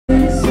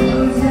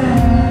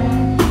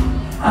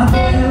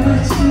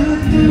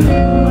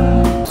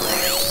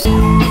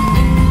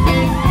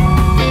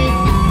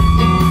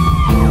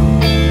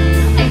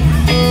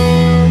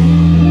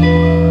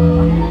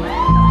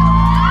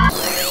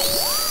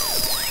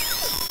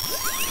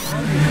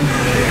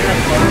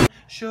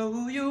show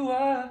who you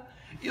are.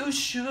 You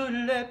should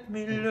let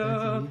me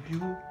love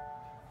you.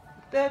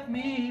 Let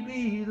me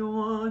be the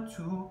one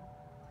to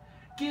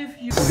give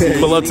you.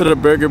 Pull up to the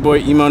Burger Boy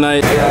emo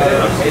night.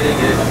 Yeah,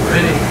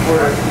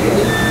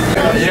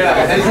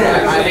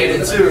 I hate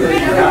it too.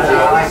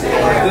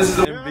 This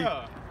is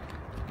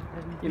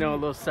you know, a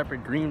little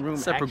separate green room.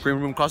 green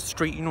room across the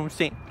street. You know what I'm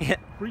saying? Yeah.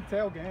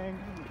 Retail gang.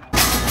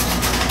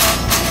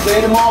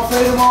 Fade them all,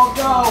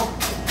 go.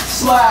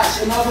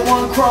 Slash, another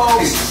one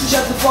crows.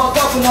 Shut the fuck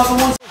up, another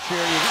one.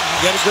 Here you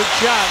get a good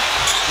shot.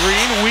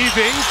 Green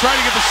weaving, trying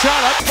to get the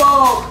shot up.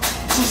 Fold,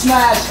 to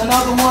smash,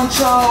 another one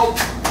choke.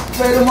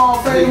 Fade them all,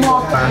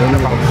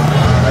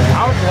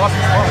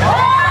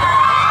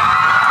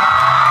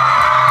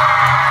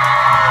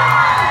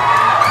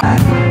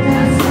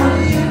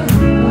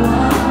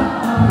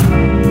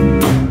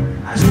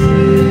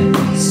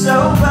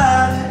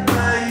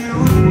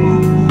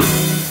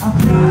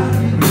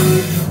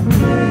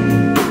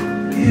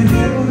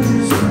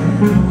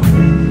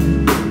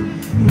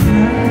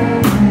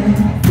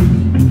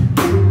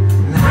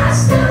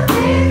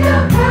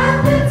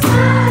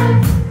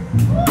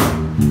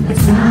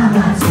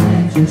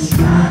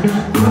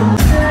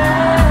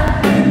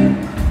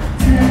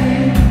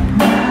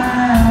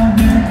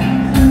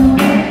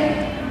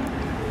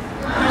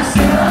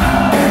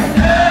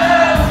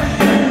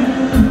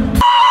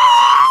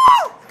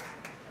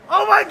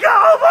 Oh my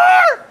God,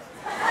 Omar!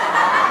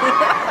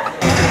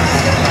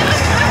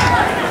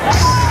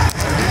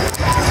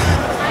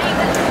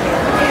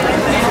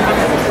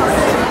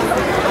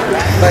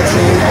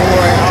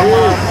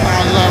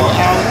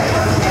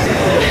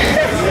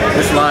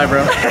 It's live,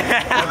 bro.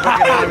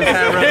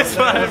 It's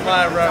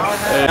live, bro.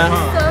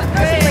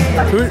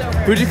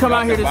 Who'd you come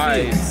out here to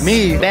see?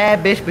 Me.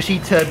 Bad bitch, but she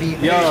tubby. Yo.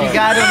 She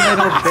got a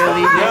little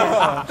belly.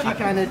 Yeah. She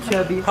kinda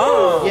chubby.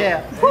 Oh.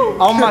 Yeah.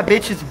 All my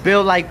bitches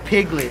built like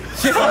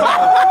piglets. But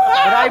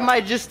I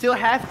might just still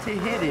have to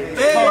hit it.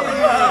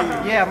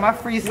 Yeah, my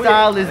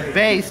freestyle is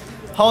based.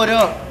 Hold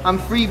up, I'm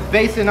free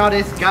basing all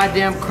this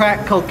goddamn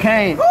crack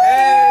cocaine.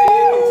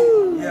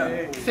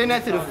 Send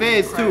that to the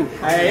feds too.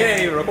 Hey, it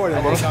ain't even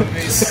recording, bro.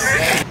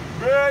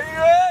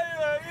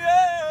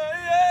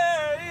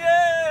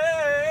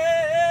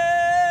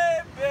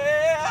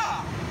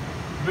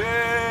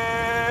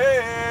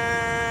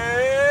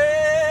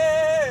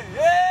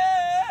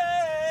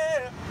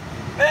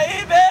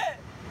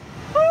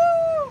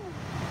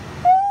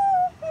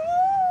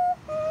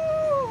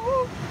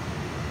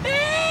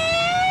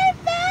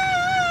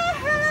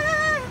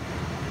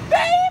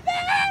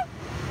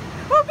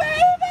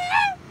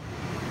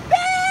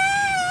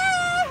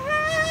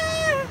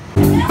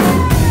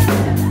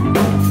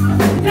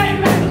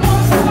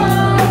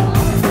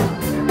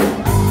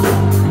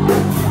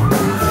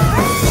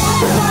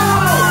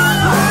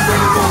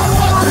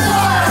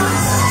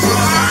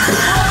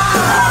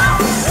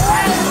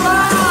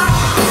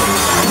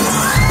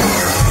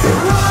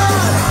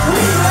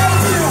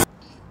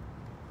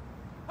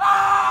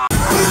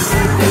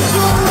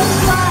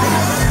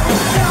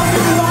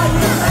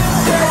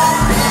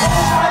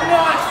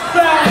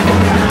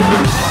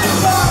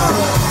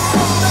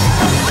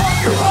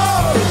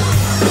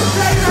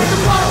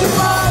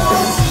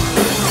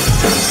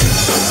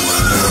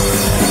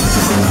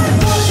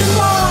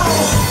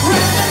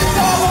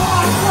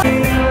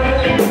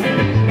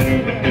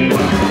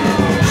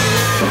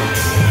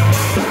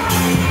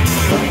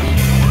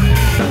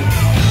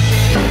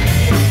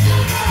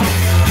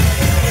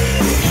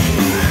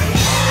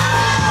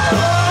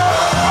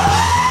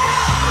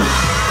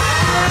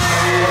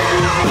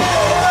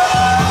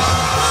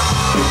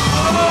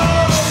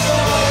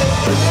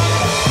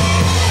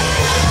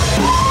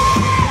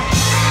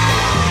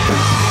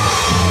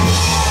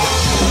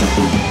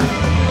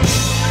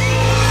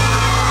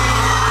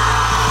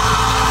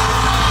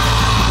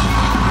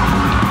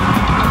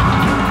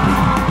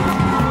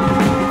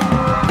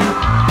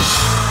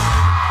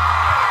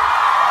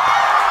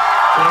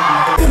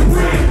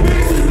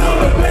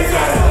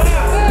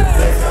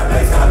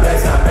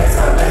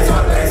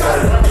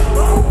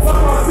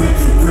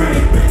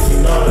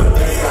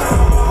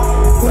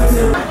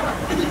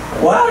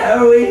 Why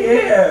are we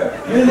here?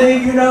 You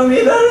think you know me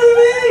better than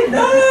me?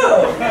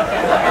 No!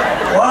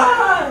 Why?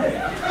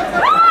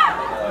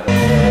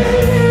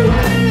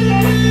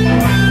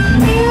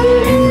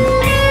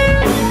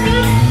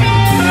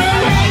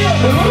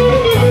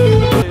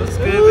 What's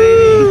good,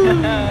 baby?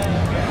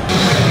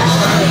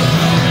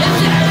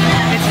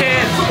 It's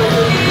his.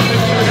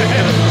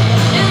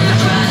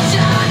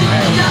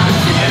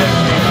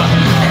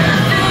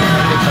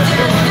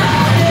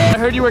 I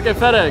heard you work at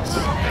FedEx.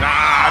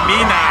 Nah, me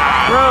nah.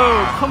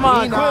 Bro, come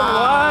on, quit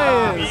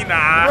lying. Me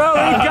nah. Bro,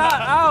 he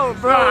got out,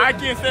 bro. No, I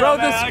can't say bro,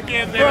 that. I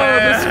can't say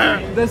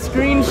that. The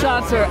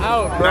screenshots are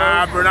out, bro.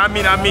 Nah, bro, not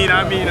me.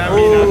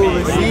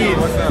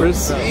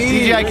 Receipts.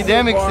 DJ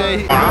Academics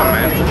say. Oh,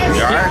 man.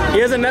 You alright? He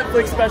has a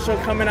Netflix special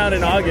coming out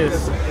in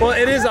August. Well,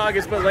 it is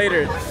August, but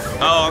later.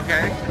 Oh,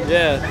 okay.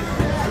 Yeah.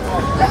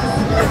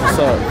 What's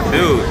up?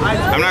 Dude,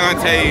 I'm not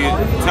gonna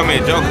tell me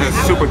a joke because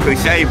it's super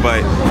cliche,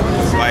 but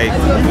like,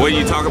 what do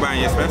you talk about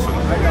in your special?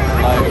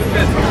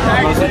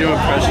 Like, mostly do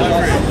impressions.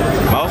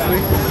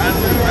 Mostly?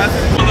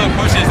 A little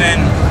pushes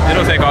and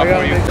it'll take off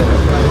for you.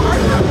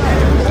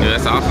 Dude,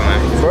 that's awesome,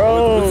 man.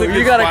 Bro,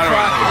 you gotta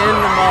clock in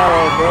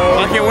tomorrow,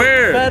 bro. Fucking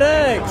weird.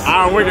 FedEx.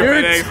 I don't work at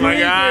FedEx, my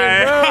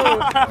guy. Bro.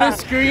 The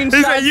screenshot.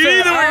 He said, you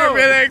need to work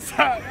at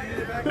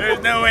FedEx.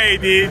 There's no way,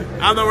 dude.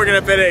 I'm not working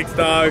at FedEx,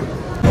 dog.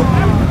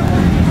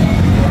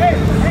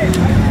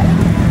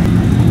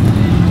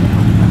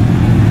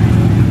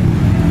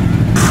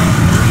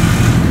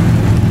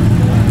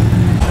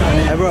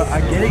 Hey, bro,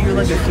 I get it. You're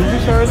like a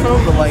superstar or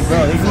something, but like,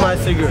 bro, this is my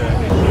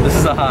cigarette. This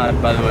is a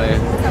hot, by the way.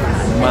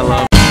 My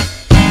love.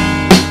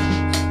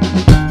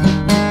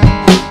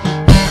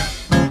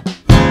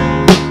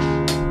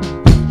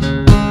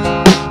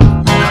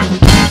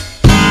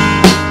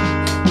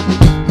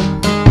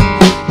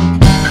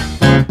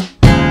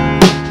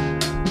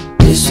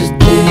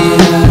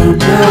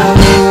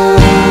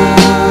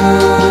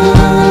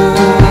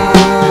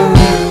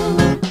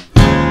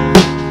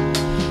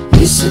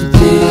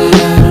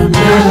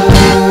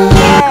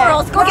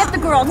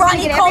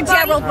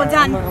 We're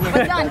done.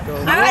 We're done.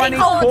 I already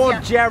told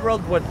you.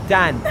 Gerald, we're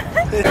done.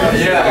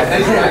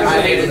 Yeah,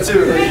 I hate it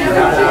too.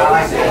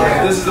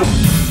 This is the.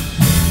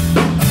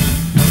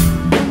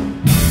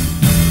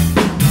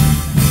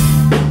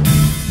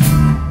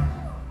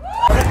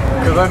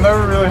 Because I've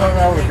never really hung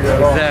out with you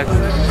at all. Exactly.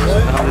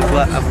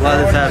 I'm glad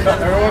this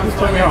happened. Everyone just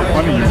told me how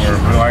funny you were,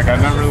 but like I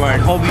never like.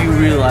 I hope you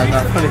realize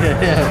how funny I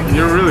am.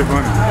 You're really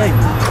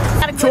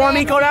funny.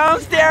 Tommy, go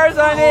downstairs,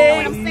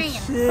 honey.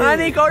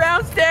 Honey, go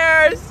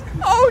downstairs.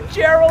 Oh,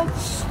 Gerald,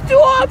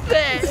 stop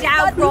it.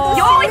 Gerald,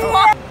 you always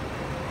want.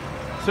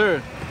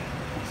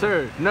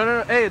 Sir,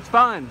 no, hey, it's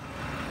fine.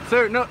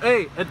 Sir, no,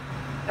 hey,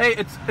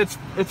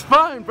 it's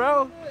fine,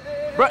 bro.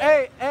 Bro,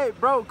 hey,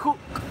 bro,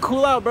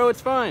 cool out, bro,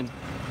 it's fine.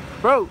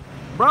 Bro.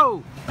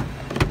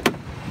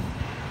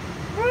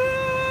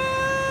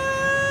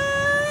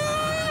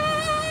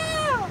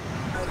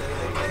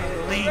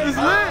 It's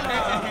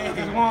lit.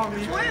 They want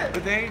me,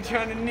 but they ain't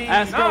trying to need me.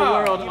 Astro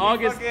World,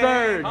 August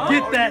 3rd.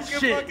 Get that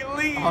shit.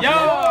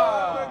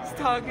 Yo!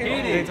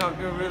 They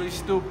talking really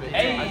stupid.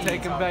 I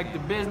take him back to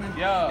business.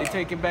 They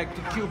take him back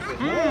to Cupid.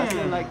 I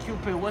said like,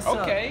 Cupid, what's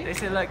up? They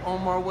say like,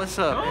 Omar, what's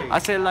up? I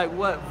said like,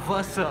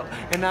 what's up?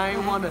 And I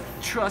ain't want to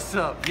trust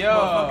up.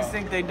 Motherfuckers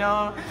think they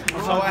dumb.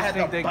 Motherfuckers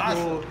think they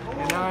cool.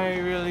 And I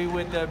ain't really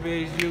with that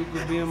bitch. You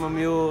could be my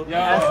mule.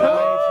 That's why I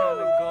ain't trying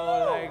to go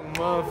like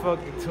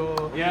motherfucking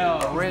tour.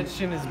 A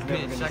wrench in his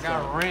bitch. I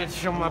got a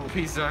wrench on my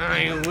pizza. I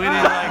ain't with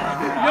it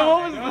like. Yo,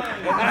 what was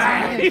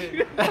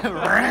that?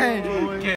 Wrench.